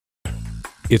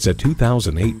It's a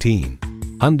 2018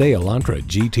 Hyundai Elantra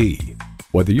GT.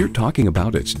 Whether you're talking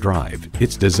about its drive,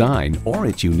 its design, or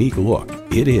its unique look,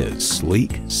 it is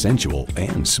sleek, sensual,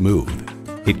 and smooth.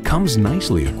 It comes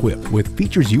nicely equipped with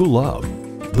features you love: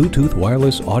 Bluetooth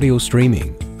wireless audio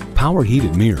streaming, power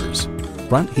heated mirrors,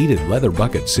 front heated leather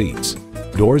bucket seats,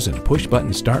 doors and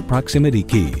push-button start proximity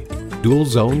key, dual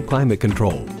zone climate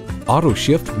control, auto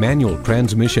shift manual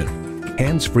transmission,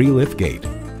 hands-free liftgate,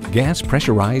 gas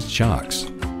pressurized shocks,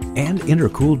 and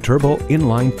intercooled turbo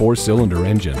inline 4-cylinder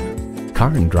engine. Car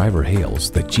and Driver hails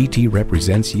that GT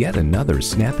represents yet another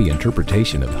snappy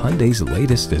interpretation of Hyundai's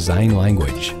latest design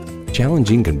language,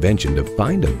 challenging convention to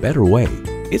find a better way.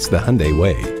 It's the Hyundai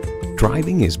way.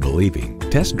 Driving is believing.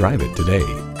 Test drive it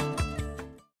today.